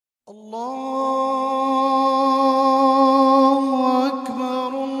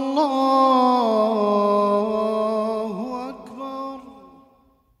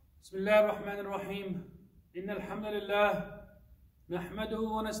لله نحمده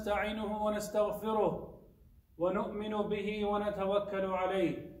ونستعينه ونستغفره ونؤمن به ونتوكل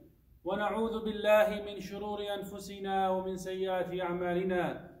عليه ونعوذ بالله من شرور أنفسنا ومن سيئات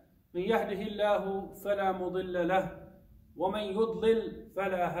أعمالنا من يهده الله فلا مضل له ومن يضلل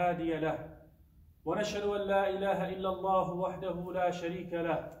فلا هادي له ونشهد أن لا إله إلا الله وحده لا شريك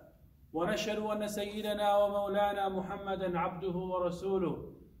له ونشهد أن سيدنا ومولانا محمدا عبده ورسوله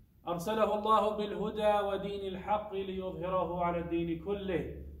أرسله الله بالهدى ودين الحق ليظهره على الدين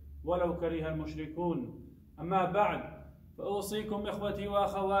كله ولو كره المشركون. أما بعد، فأوصيكم إخوتي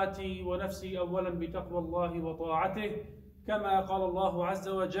وأخواتي ونفسي أولا بتقوى الله وطاعته، كما قال الله عز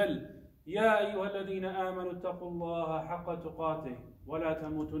وجل: يا أيها الذين آمنوا اتقوا الله حق تقاته ولا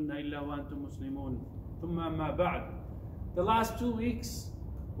تموتن إلا وأنتم مسلمون. ثم أما بعد. The last 2 weeks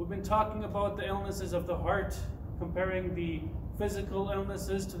we've been talking about the illnesses of the heart, comparing the physical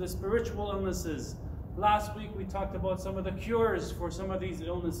illnesses to the spiritual illnesses. Last week we talked about some of the cures for some of these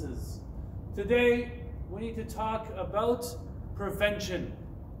illnesses. Today we need to talk about prevention,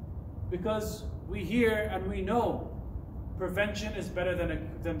 because we hear and we know prevention is better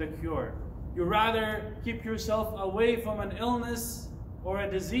than the cure. You rather keep yourself away from an illness or a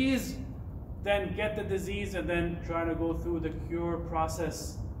disease than get the disease and then try to go through the cure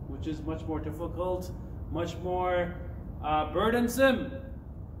process, which is much more difficult, much more burdensome,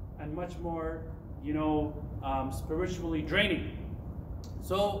 and much more, spiritually draining.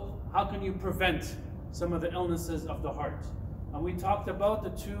 So how can you prevent some of the illnesses of the heart? And we talked about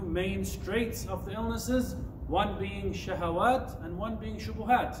the two main straits of the illnesses, one being shahawat and one being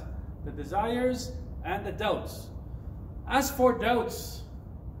shubuhat, the desires and the doubts. As for doubts,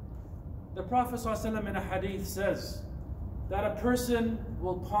 the Prophet ﷺ in a hadith says that a person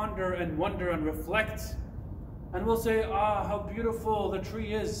will ponder and wonder and reflect and will say, how beautiful the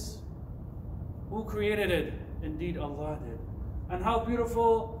tree is. Who created it? Indeed Allah did. And how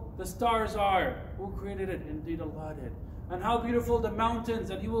beautiful the stars are. Who created it? Indeed Allah did. And how beautiful the mountains.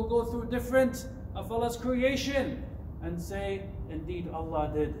 And he will go through different of Allah's creation and say, indeed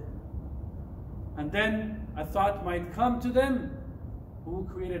Allah did. And then a thought might come to them, who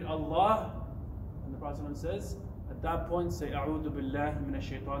created Allah? And the Prophet says, at that point say, A'udhu billahi minash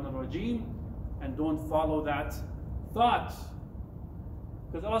shaitanir rajeem, and don't follow that thought.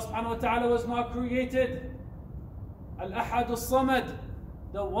 Because Allah subhanahu wa ta'ala was not created. Al-Ahad al-Samad,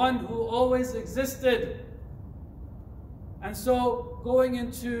 the one who always existed. And so going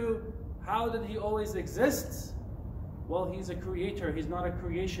into how did he always exist? Well, he's a creator, he's not a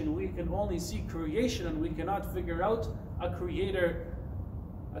creation. We can only see creation and we cannot figure out a creator.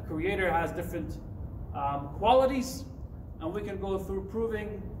 A creator has different qualities, and we can go through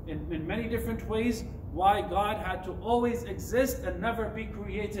proving in many different ways why God had to always exist and never be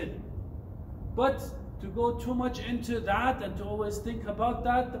created. But to go too much into that and to always think about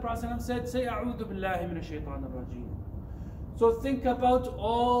that, the Prophet said, say, A'udhu billahi minash shaitanir rajeem. So think about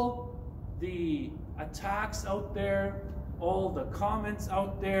all the attacks out there, all the comments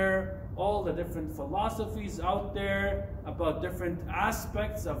out there, all the different philosophies out there about different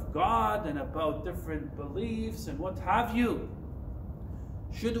aspects of God and about different beliefs and what have you.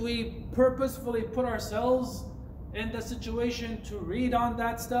 Should we purposefully put ourselves in the situation to read on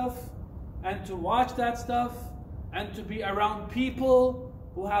that stuff and to watch that stuff and to be around people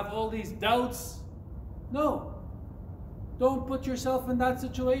who have all these doubts? No. Don't put yourself in that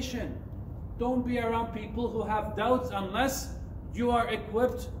situation. Don't be around people who have doubts unless you are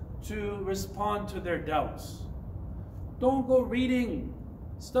equipped to respond to their doubts. Don't go reading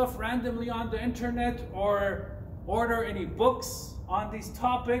stuff randomly on the internet or order any books on these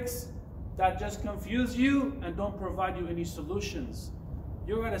topics that just confuse you and don't provide you any solutions.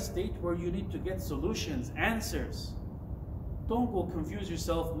 You're at a state where you need to get solutions, answers. Don't go confuse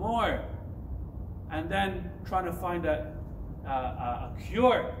yourself more and then trying to find a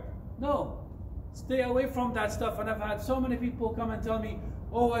cure. No. Stay away from that stuff. And I've had so many people come and tell me,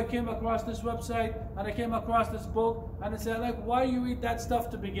 oh, I came across this website and I came across this book, and I said, like, why do you read that stuff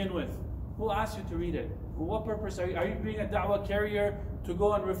to begin with? Who asked you to read it? For what purpose? Are you being a da'wah carrier to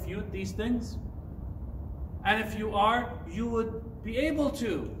go and refute these things? And if you are, you would be able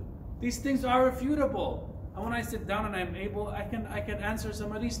to. These things are refutable. And when I sit down and I'm able, I can answer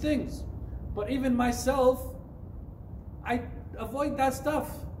some of these things. But even myself, I avoid that stuff.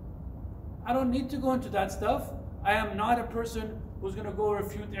 I don't need to go into that stuff. I am not a person who's going to go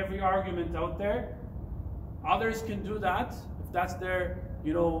refute every argument out there. Others can do that if that's their,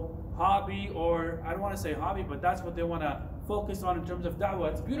 hobby, or I don't want to say hobby, but that's what they want to focus on in terms of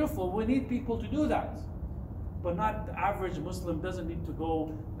da'wah. It's beautiful. We need people to do that. But not the average Muslim doesn't need to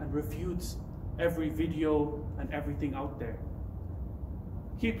go and refute every video and everything out there.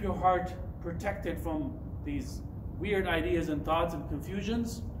 Keep your heart protected from these weird ideas and thoughts and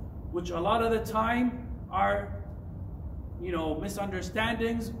confusions, which a lot of the time are,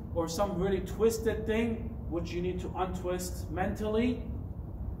 misunderstandings or some really twisted thing which you need to untwist mentally.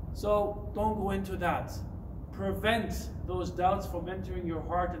 So don't go into that. Prevent those doubts from entering your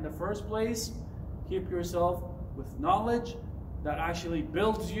heart in the first place. Keep yourself with knowledge that actually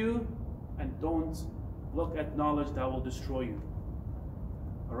builds you, and don't look at knowledge that will destroy you.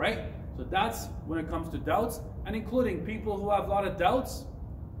 Alright? So that's when it comes to doubts, and including people who have a lot of doubts,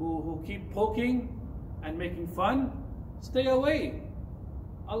 who keep poking and making fun. Stay away.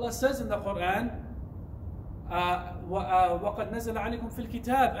 Allah says in the Quran, وَقَدْ نَزَلَ عَلَيْكُمْ فِي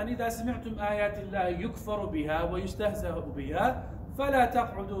الْكِتَابِ أَنْ إِذَا سَمِعْتُمْ آيَاتِ اللَّهِ يُكْفَرُ بِهَا وَيُسْتَهْزَأُ بِهَا فَلَا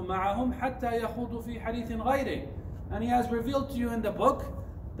تَقْعُدُوا مَعَهُمْ حَتَّى يَخُوضُوا فِي حَدِيثٍ غَيْرِهِ. And He has revealed to you in the book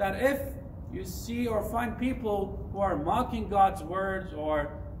that if you see or find people who are mocking God's words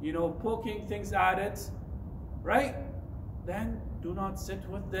or poking things at it, right? Then do not sit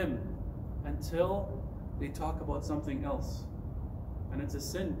with them until they talk about something else. And it's a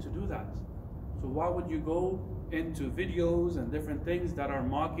sin to do that. So why would you go into videos and different things that are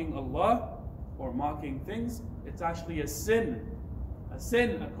mocking Allah or mocking things? It's actually a sin. A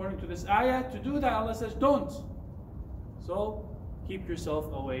sin, according to this ayah. To do that, Allah says, don't. So keep yourself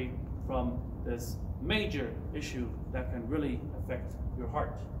away from this major issue that can really affect your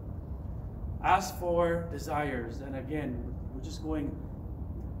heart. As for desires, and again, we're just going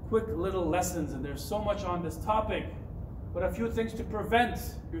quick little lessons, and there's so much on this topic, but a few things to prevent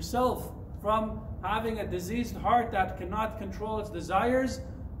yourself from having a diseased heart that cannot control its desires.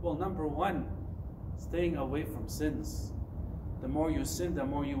 Well, number one, staying away from sins. The more you sin, the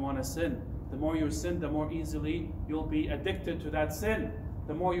more you want to sin. The more you sin, the more easily you'll be addicted to that sin.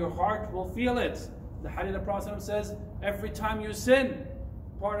 The more your heart will feel it. The hadith of the Prophet says, every time you sin,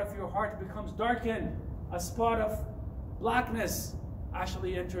 part of your heart becomes darkened. A spot of blackness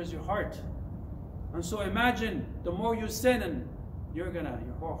actually enters your heart. And so imagine, the more you sin, and your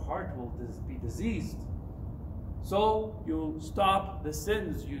whole heart will be diseased. So you stop the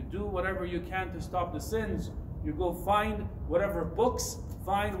sins. You do whatever you can to stop the sins. You go find whatever books,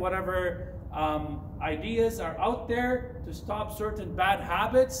 find whatever ideas are out there to stop certain bad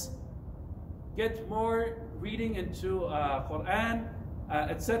habits. Get more reading into Quran,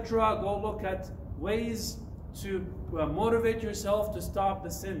 etc. Go look at ways to motivate yourself to stop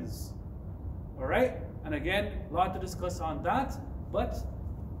the sins. Alright? And again, a lot to discuss on that, but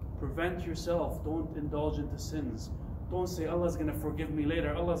prevent yourself. Don't indulge into sins. Don't say, Allah's going to forgive me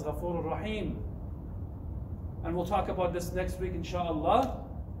later. Allah's Ghafurur Rahim. And we'll talk about this next week, inshallah.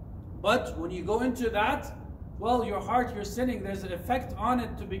 But when you go into that, well, your heart, you're sinning. There's an effect on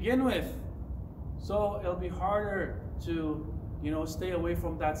it to begin with. So it'll be harder to, stay away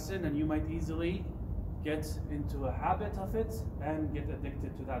from that sin, and you might easily get into a habit of it and get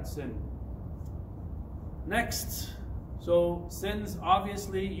addicted to that sin. Next, so sins,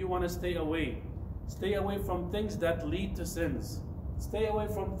 obviously you want to stay away. Stay away from things that lead to sins. Stay away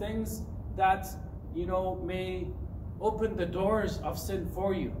from things that, may open the doors of sin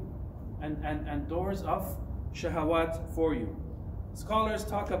for you and doors of shahawat for you. Scholars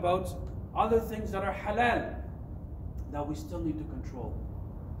talk about other things that are halal that we still need to control,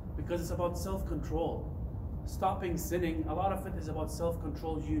 because it's about self-control. Stopping sinning, a lot of it is about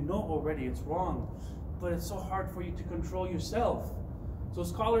self-control. You know already it's wrong, but it's so hard for you to control yourself. So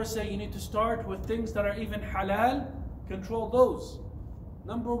scholars say you need to start with things that are even halal, control those.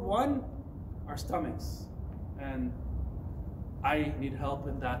 Number one, our stomachs. And I need help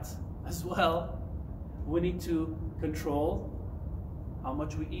in that as well. We need to control how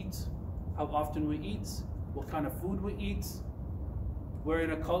much we eat, how often we eat, what kind of food we eat. We're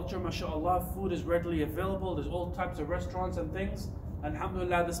in a culture, mashallah, food is readily available. There's all types of restaurants and things.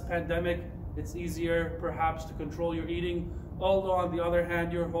 Alhamdulillah, this pandemic, it's easier perhaps to control your eating. Although on the other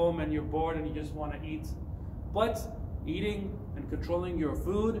hand, you're home and you're bored and you just want to eat. But eating and controlling your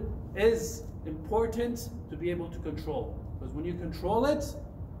food is important to be able to control. Because when you control it,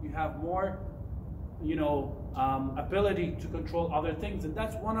 you have more, ability to control other things. And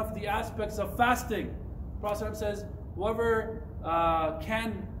that's one of the aspects of fasting. Prophet says, whoever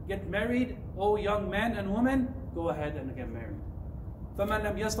can get married, O young men and women, go ahead and get married. فَمَنْ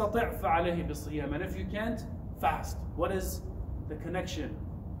لَمْ يَسْتَطِعْ فَعَلَيْهِ بِالصِّيَامِ. And if you can't, fast. What is the connection?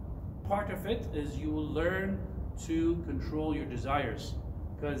 Part of it is you will learn to control your desires,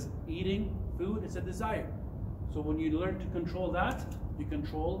 because eating food is a desire. So when you learn to control that, you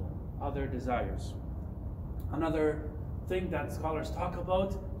control other desires. Another thing that scholars talk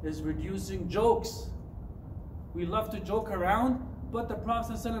about is reducing jokes. We love to joke around, but the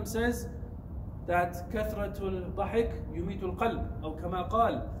Prophet ﷺ says that كثرة الضحك يميت القلب أو كما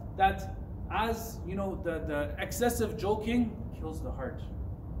قال, that as you know, the excessive joking kills the heart.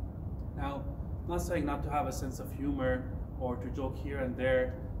 Now, I'm not saying not to have a sense of humor or to joke here and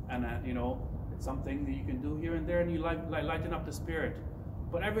there, and you know, it's something that you can do here and there, and you lighten up the spirit.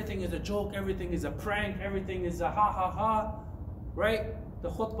 But everything is a joke, everything is a prank, everything is a ha ha ha, right? The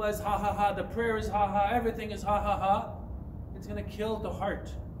khutbah is ha ha ha, the prayer is ha ha, everything is ha ha ha. It's gonna kill the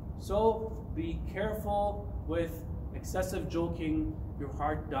heart. So be careful with excessive joking. Your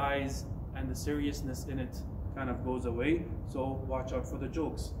heart dies and the seriousness in it kind of goes away. So watch out for the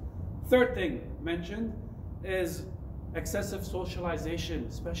jokes. Third thing mentioned is excessive socialization,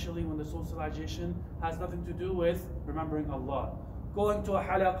 especially when the socialization has nothing to do with remembering Allah. Going to a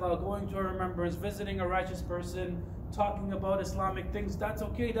halaqah, going to a remembrance, visiting a righteous person, talking about Islamic things, that's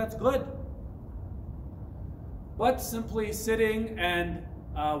okay, that's good. But simply sitting and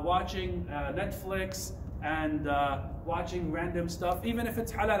watching Netflix and watching random stuff, even if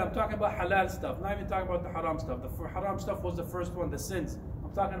it's halal, I'm talking about halal stuff, not even talking about the haram stuff. The haram stuff was the first one, the sins.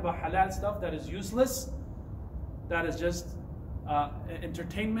 I'm talking about halal stuff that is useless, that is just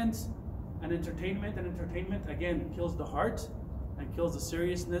entertainment, and entertainment again kills the heart and kills the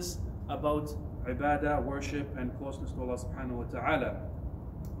seriousness about ibadah, worship, and closeness to Allah subhanahu wa ta'ala.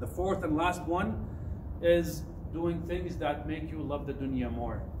 The fourth and last one is doing things that make you love the dunya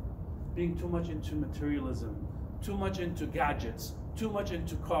more. Being too much into materialism, too much into gadgets, too much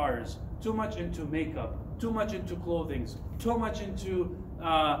into cars, too much into makeup, too much into clothing, too much into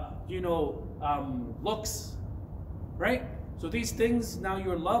looks, right? So these things, now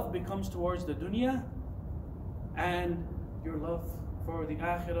your love becomes towards the dunya, and your love for the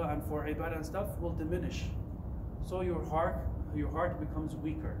akhirah and for ibadah and stuff will diminish. So your heart becomes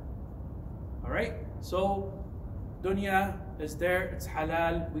weaker. Alright? So dunya is there, it's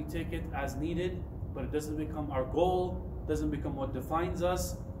halal, we take it as needed, but it doesn't become our goal, doesn't become what defines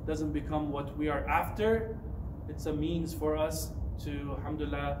us, doesn't become what we are after. It's a means for us to,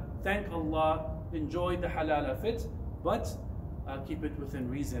 alhamdulillah, thank Allah, enjoy the halal of it, but keep it within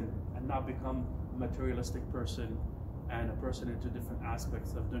reason and not become a materialistic person and a person into different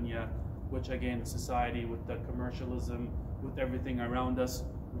aspects of dunya, which again, society with the commercialism, with everything around us,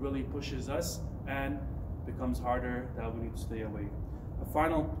 really pushes us and becomes harder that we need to stay away. A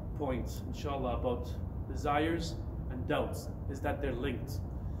final point, inshallah, about desires and doubts is that they're linked.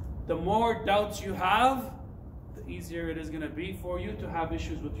 The more doubts you have, the easier it is going to be for you to have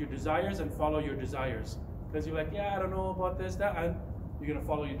issues with your desires and follow your desires. Because you're like, yeah, I don't know about this, that, and you're going to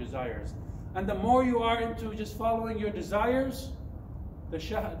follow your desires. And the more you are into just following your desires, the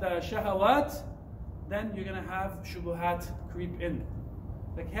shahawat, then you're going to have shubuhat creep in.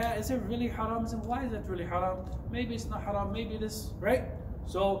 Like, yeah, is it really haram? Why is it really haram? Maybe it's not haram, maybe it is, right?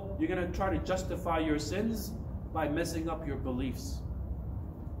 So you're going to try to justify your sins by messing up your beliefs.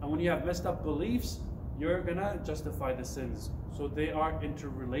 And when you have messed up beliefs, you're going to justify the sins. So they are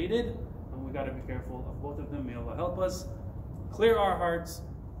interrelated, and we got to be careful of both of them. May Allah help us, clear our hearts,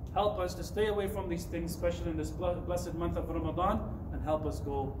 help us to stay away from these things, especially in this blessed month of Ramadan, and help us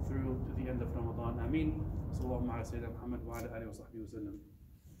go through to the end of Ramadan. Ameen. Sallallahu ala Sayyidina Muhammad wa ala alihi wa sahbihi wa sallam.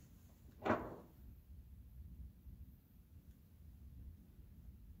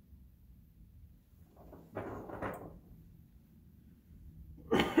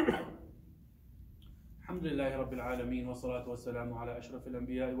 الحمد لله رب العالمين والصلاة والسلام على أشرف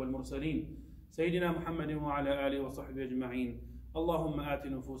الأنبياء والمرسلين سيدنا محمد وعلى آله وصحبه أجمعين. اللهم آت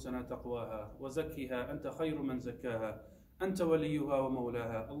نفوسنا تقواها وزكها أنت خير من زكاها أنت وليها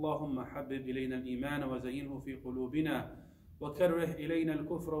ومولاها. اللهم حبب إلينا الإيمان وزينه في قلوبنا وكره إلينا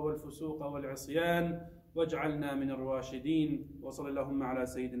الكفر والفسوق والعصيان واجعلنا من الراشدين. وصلى اللهم على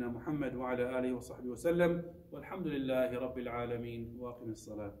سيدنا محمد وعلى آله وصحبه وسلم والحمد لله رب العالمين. وأقم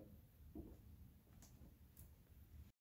الصلاة.